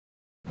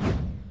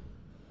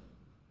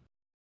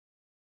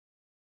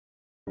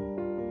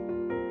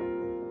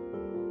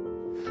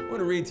I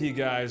want to read to you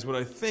guys what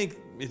I think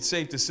it's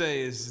safe to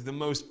say is the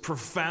most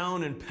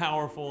profound and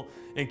powerful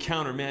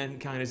encounter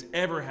mankind has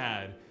ever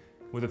had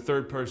with the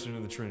third person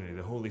of the Trinity,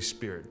 the Holy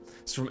Spirit.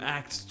 It's from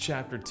Acts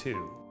chapter 2.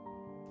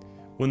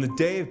 When the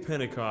day of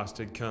Pentecost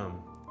had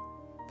come,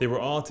 they were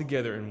all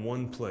together in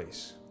one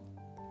place.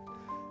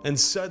 And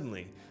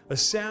suddenly, a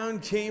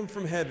sound came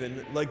from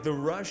heaven like the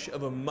rush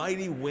of a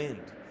mighty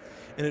wind,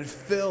 and it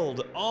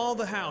filled all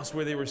the house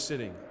where they were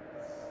sitting.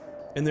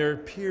 And there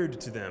appeared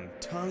to them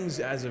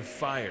tongues as of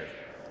fire,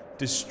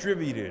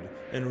 distributed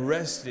and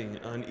resting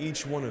on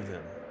each one of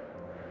them.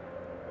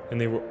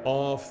 And they were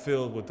all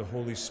filled with the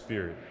Holy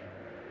Spirit,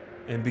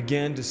 and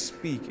began to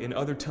speak in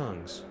other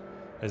tongues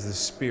as the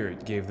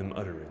Spirit gave them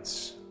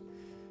utterance.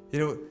 You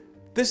know,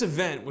 this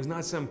event was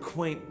not some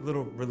quaint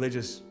little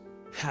religious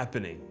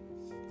happening.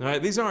 All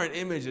right? These aren't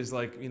images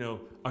like,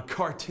 a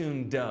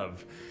cartoon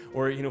dove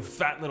or,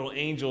 fat little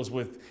angels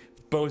with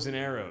bows and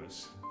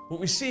arrows. What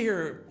we see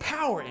here are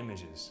power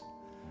images,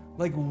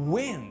 like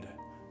wind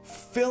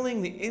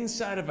filling the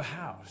inside of a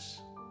house,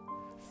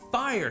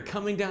 fire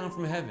coming down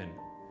from heaven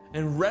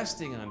and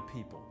resting on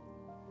people.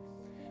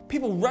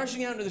 People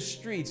rushing out into the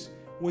streets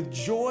with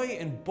joy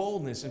and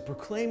boldness and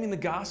proclaiming the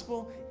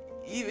gospel,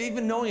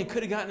 even knowing it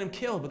could have gotten them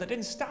killed, but that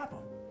didn't stop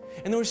them.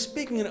 And they were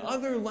speaking in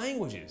other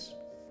languages,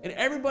 and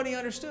everybody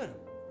understood them.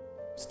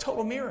 It's a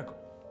total miracle.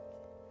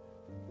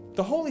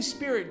 The Holy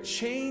Spirit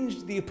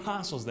changed the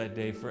apostles that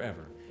day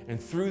forever, and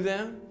through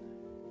them,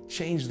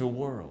 changed the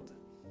world.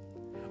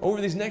 Over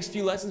these next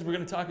few lessons, we're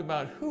going to talk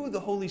about who the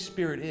Holy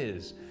Spirit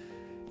is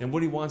and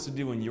what He wants to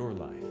do in your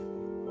life.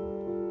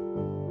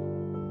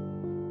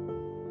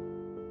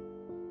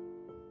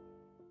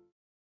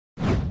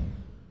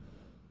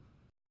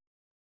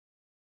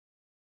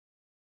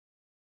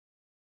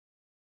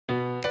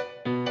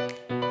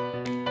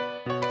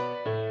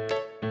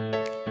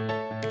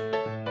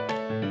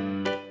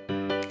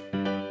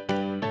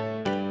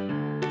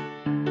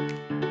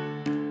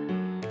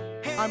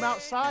 I'm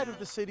outside of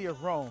the city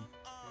of Rome,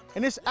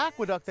 and this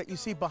aqueduct that you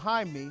see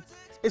behind me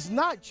is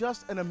not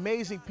just an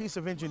amazing piece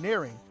of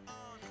engineering.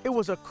 It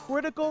was a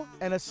critical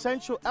and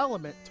essential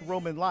element to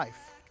Roman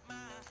life.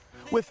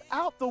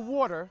 Without the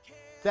water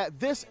that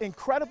this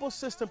incredible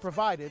system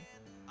provided,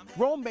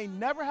 Rome may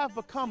never have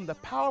become the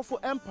powerful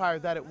empire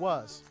that it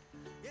was.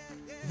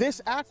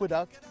 This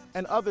aqueduct,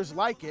 and others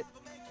like it,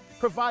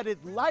 provided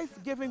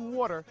life-giving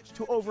water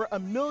to over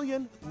 1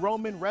 million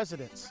Roman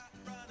residents.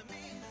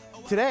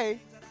 Today,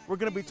 we're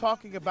going to be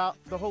talking about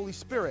the Holy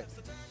Spirit.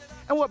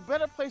 And what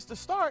better place to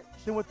start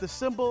than with the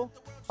symbol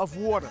of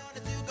water?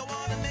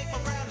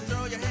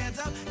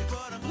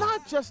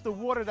 Not just the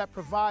water that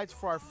provides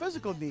for our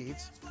physical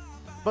needs,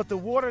 but the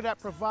water that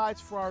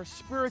provides for our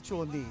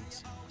spiritual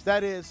needs.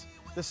 That is,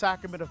 the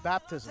sacrament of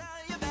baptism.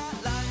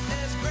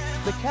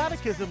 The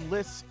Catechism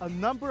lists a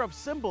number of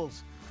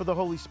symbols for the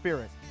Holy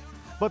Spirit,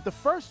 but the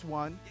first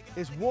one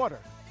is water.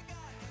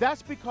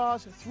 That's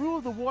because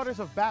through the waters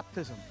of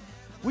baptism,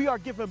 we are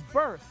given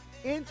birth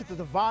into the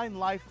divine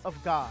life of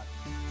God.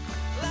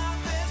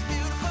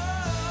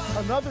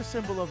 Another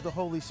symbol of the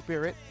Holy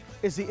Spirit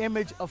is the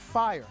image of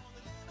fire.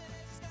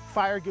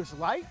 Fire gives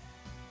light,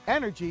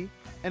 energy,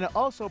 and it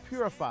also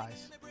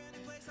purifies.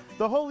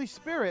 The Holy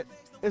Spirit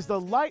is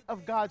the light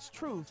of God's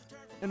truth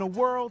in a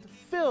world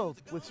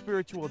filled with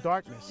spiritual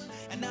darkness.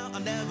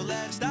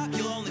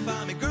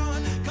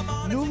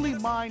 Newly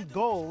mined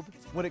gold,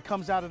 when it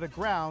comes out of the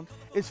ground,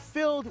 is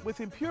filled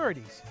with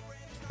impurities,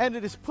 and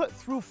it is put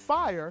through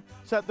fire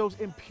so that those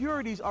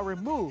impurities are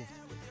removed.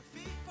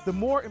 The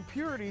more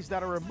impurities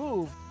that are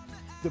removed,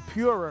 the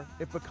purer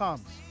it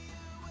becomes.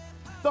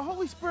 The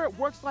Holy Spirit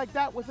works like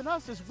that within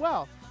us as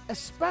well,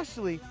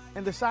 especially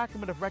in the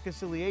sacrament of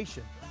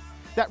reconciliation,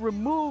 that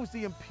removes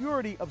the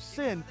impurity of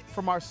sin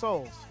from our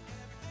souls.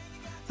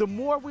 The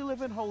more we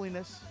live in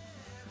holiness,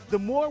 the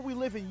more we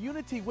live in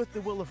unity with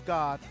the will of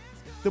God,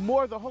 the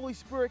more the Holy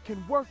Spirit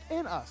can work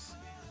in us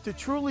to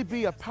truly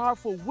be a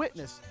powerful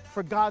witness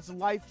for God's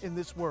life in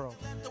this world.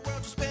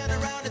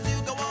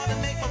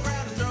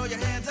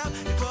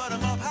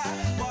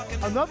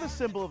 Another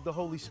symbol of the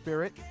Holy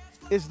Spirit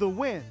is the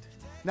wind.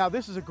 Now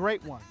this is a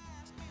great one,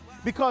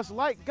 because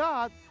like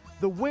God,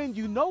 the wind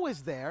you know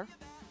is there,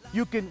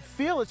 you can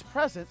feel its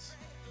presence,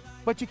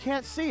 but you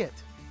can't see it.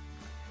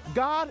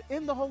 God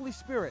in the Holy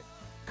Spirit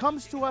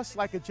comes to us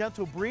like a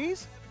gentle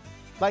breeze,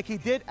 like He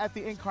did at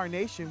the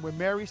Incarnation when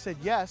Mary said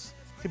yes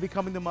to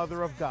becoming the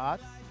Mother of God,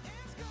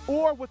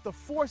 or with the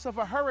force of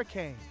a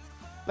hurricane,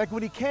 like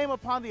when He came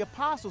upon the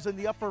apostles in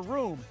the upper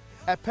room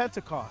at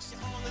Pentecost.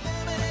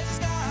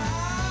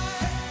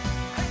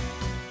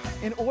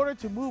 In order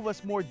to move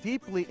us more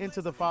deeply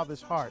into the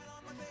Father's heart,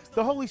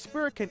 the Holy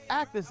Spirit can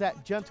act as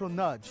that gentle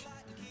nudge,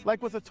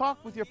 like with a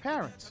talk with your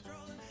parents.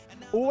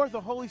 Or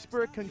the Holy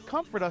Spirit can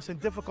comfort us in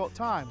difficult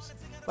times,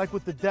 like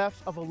with the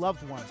death of a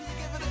loved one.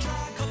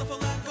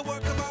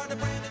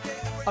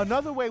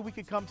 Another way we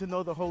can come to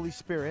know the Holy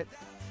Spirit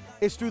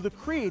is through the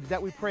creed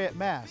that we pray at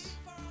Mass.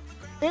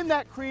 In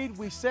that creed,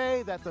 we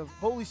say that the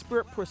Holy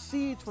Spirit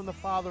proceeds from the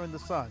Father and the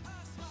Son.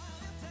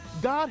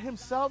 God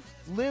himself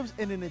lives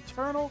in an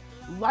eternal,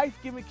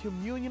 life-giving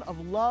communion of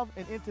love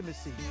and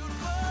intimacy.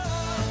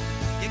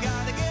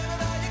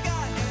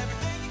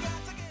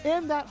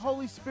 In that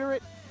Holy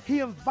Spirit, he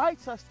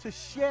invites us to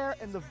share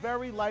in the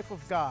very life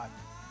of God.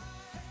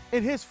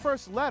 In his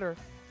first letter,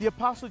 the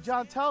Apostle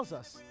John tells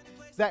us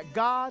that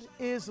God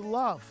is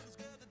love,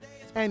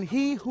 and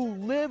he who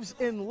lives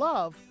in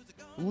love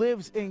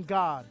lives in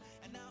God,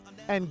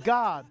 and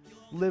God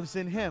lives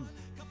in him.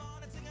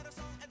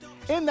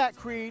 In that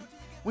creed,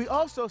 we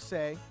also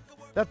say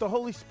that the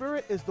Holy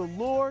Spirit is the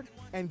Lord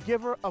and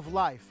giver of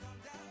life.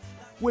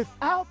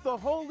 Without the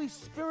Holy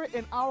Spirit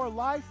in our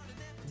life,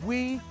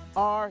 we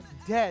are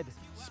dead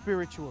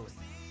spiritually.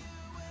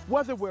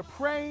 Whether we're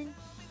praying,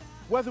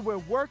 whether we're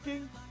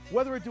working,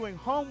 whether we're doing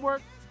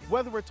homework,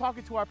 whether we're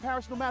talking to our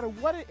parents, no matter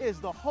what it is,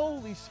 the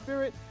Holy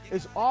Spirit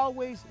is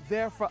always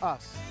there for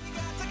us.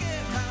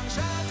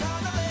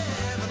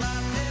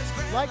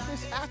 Like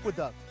this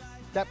aqueduct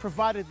that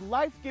provided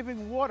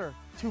life-giving water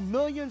to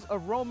millions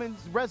of Roman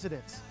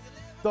residents,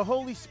 the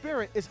Holy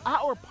Spirit is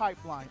our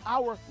pipeline,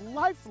 our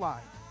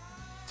lifeline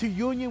to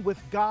union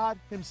with God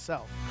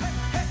himself.